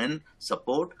chime in,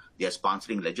 support. They are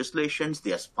sponsoring legislations.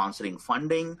 They are sponsoring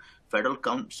funding, federal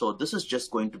count. So this is just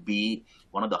going to be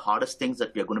one of the hardest things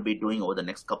that we are going to be doing over the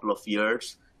next couple of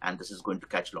years. And this is going to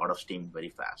catch a lot of steam very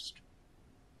fast.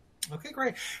 Okay,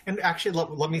 great. And actually,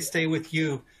 let me stay with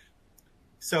you.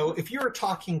 So if you're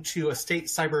talking to a state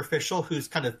cyber official who's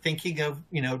kind of thinking of,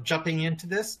 jumping into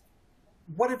this,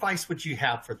 what advice would you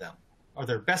have for them? Are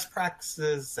there best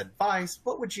practices, advice?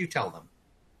 What would you tell them?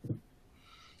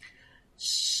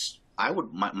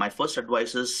 My first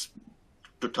advice is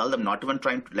to tell them not even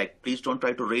trying to, please don't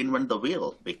try to reinvent the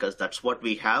wheel, because that's what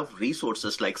we have,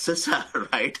 resources like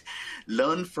CISA, right?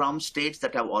 Learn from states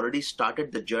that have already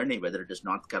started the journey, whether it is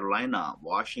North Carolina,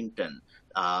 Washington.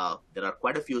 There are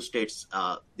quite a few states.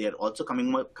 They are also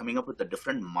coming up with a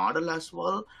different model as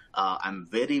well. I'm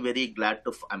very, very glad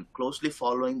I'm closely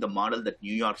following the model that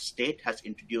New York State has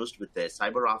introduced with their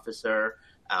cyber officer.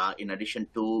 In addition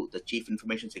to the chief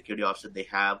information security officer they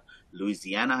have,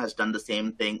 Louisiana has done the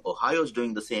same thing. Ohio is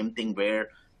doing the same thing, where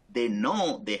they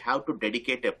know they have to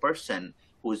dedicate a person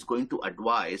who is going to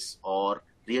advise or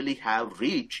really have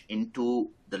reach into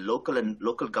the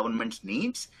local government's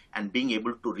needs and being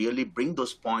able to really bring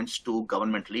those points to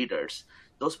government leaders.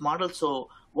 Those models. So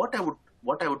what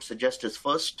I would suggest is,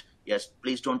 first, yes,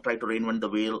 please don't try to reinvent the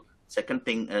wheel. Second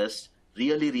thing is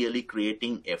really, really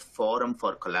creating a forum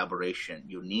for collaboration.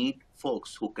 You need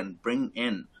folks who can bring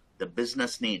in the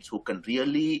business needs, who can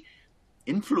really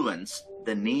influence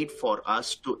the need for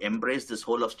us to embrace this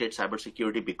whole of state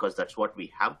cybersecurity, because that's what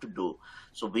we have to do.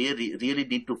 So we really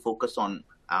need to focus on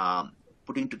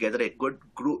putting together a good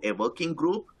group, a working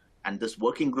group. And this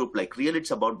working group, really,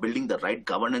 it's about building the right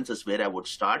governance is where I would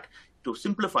start. To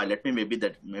simplify,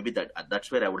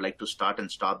 that's where I would like to start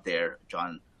and stop there,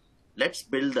 John. Let's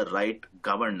build the right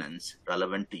governance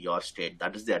relevant to your state.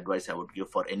 That is the advice I would give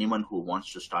for anyone who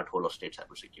wants to start whole of state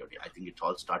cybersecurity. I think it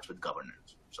all starts with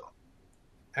governance. So,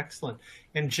 excellent.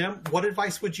 And Jim, what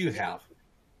advice would you have?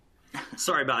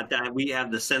 Sorry about that. We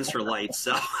have the sensor lights.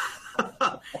 So,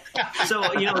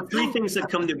 three things that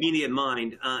come to immediate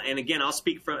mind. And again, I'll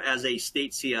speak as a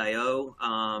state CIO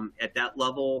at that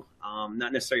level,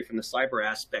 not necessarily from the cyber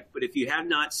aspect, but if you have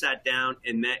not sat down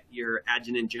and met your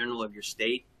adjutant general of your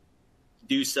state,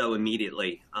 do so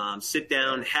immediately. Sit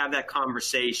down, have that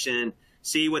conversation,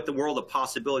 see what the world of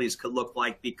possibilities could look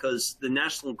like, because the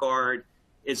National Guard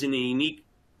is in a unique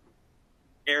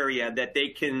area that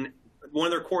one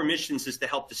of their core missions is to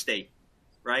help the state,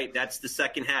 right? That's the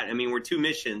second hat. I mean, we're two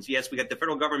missions. Yes, we got the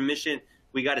federal government mission,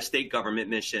 we got a state government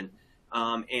mission.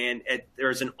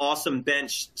 There's an awesome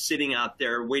bench sitting out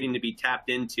there waiting to be tapped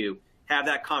into. Have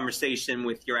that conversation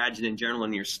with your adjutant general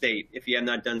in your state if you have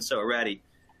not done so already.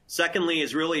 Secondly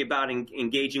is really about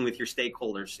engaging with your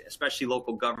stakeholders, especially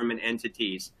local government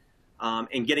entities,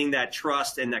 and getting that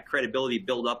trust and that credibility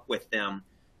built up with them.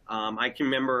 I can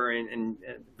remember, and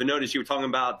Vinod, as you were talking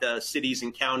about the cities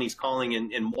and counties calling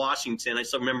in Washington, I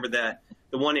still remember the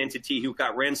one entity who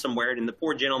got ransomware, and the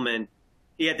poor gentleman,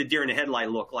 he had the deer in the headlight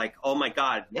look, like, oh my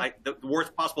God, the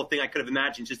worst possible thing I could have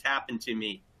imagined just happened to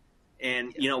me.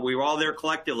 And, we were all there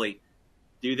collectively,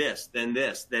 do this, then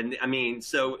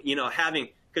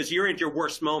because you're at your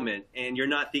worst moment and you're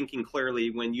not thinking clearly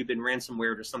when you've been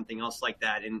ransomware or something else like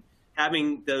that. And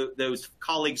having those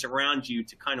colleagues around you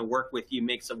to kind of work with you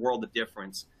makes a world of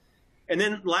difference. And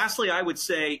then lastly, I would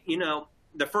say,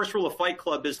 the first rule of Fight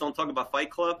Club is don't talk about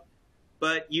Fight Club.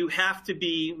 But you have to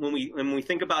be, when we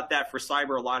think about that for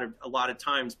cyber a lot of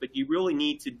times, but you really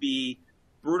need to be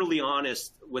brutally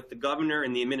honest with the governor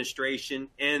and the administration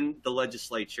and the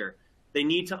legislature. They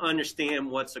need to understand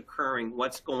what's occurring,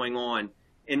 what's going on,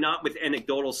 and not with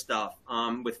anecdotal stuff,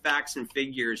 with facts and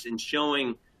figures, and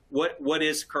showing what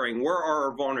is occurring, where are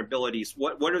our vulnerabilities,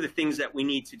 what are the things that we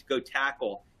need to go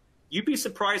tackle. You'd be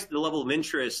surprised at the level of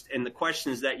interest and the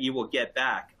questions that you will get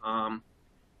back.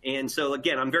 And so,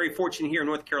 again, I'm very fortunate here in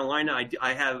North Carolina.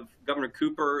 I have Governor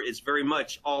Cooper is very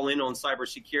much all in on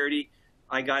cybersecurity.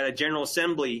 I got a General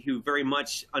Assembly who very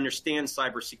much understands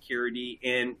cybersecurity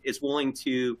and is willing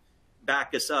to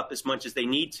back us up as much as they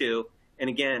need to.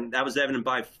 And again, that was evident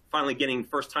by finally getting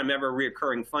first time ever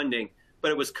reoccurring funding.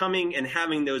 But it was coming and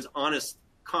having those honest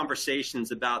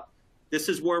conversations about, this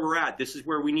is where we're at, this is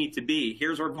where we need to be,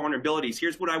 here's our vulnerabilities,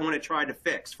 here's what I want to try to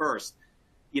fix first,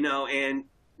 and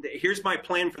here's my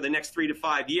plan for the next 3 to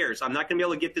 5 years. I'm not going to be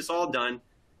able to get this all done.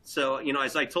 So,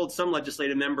 as I told some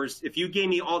legislative members, if you gave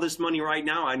me all this money right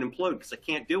now, I'd implode because I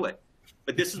can't do it.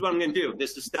 But this is what I'm going to do.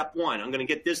 This is step 1. I'm going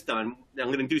to get this done.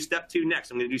 I'm going to do step 2 next.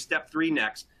 I'm going to do step 3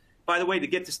 next. By the way, to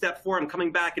get to step 4, I'm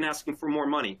coming back and asking for more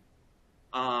money.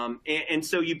 And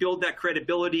so you build that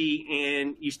credibility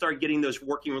and you start getting those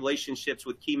working relationships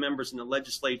with key members in the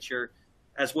legislature,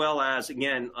 as well as,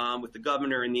 again, with the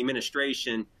governor and the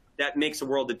administration. That makes a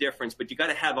world of difference. But you got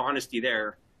to have honesty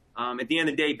there. At the end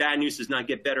of the day, bad news does not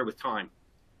get better with time.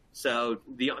 So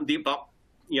the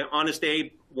honest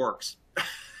Abe works.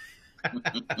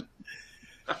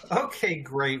 Okay,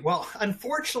 great. Well,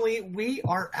 unfortunately, we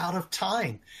are out of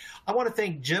time. I want to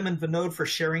thank Jim and Vinod for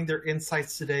sharing their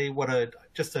insights today.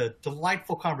 Just a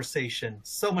delightful conversation.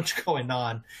 So much going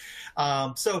on.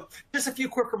 So just a few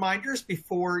quick reminders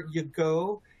before you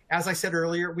go. As I said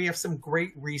earlier, we have some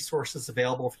great resources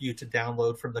available for you to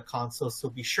download from the console, so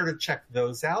be sure to check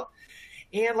those out.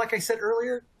 And like I said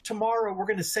earlier, tomorrow we're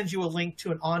going to send you a link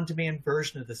to an on-demand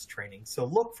version of this training. So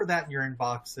look for that in your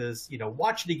inboxes,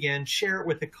 watch it again, share it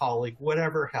with a colleague,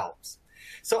 whatever helps.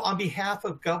 So on behalf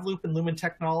of GovLoop and Lumen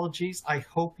Technologies, I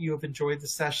hope you have enjoyed the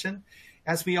session.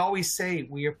 As we always say,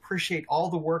 we appreciate all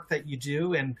the work that you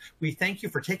do, and we thank you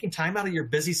for taking time out of your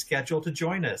busy schedule to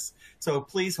join us. So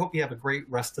please hope you have a great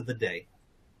rest of the day.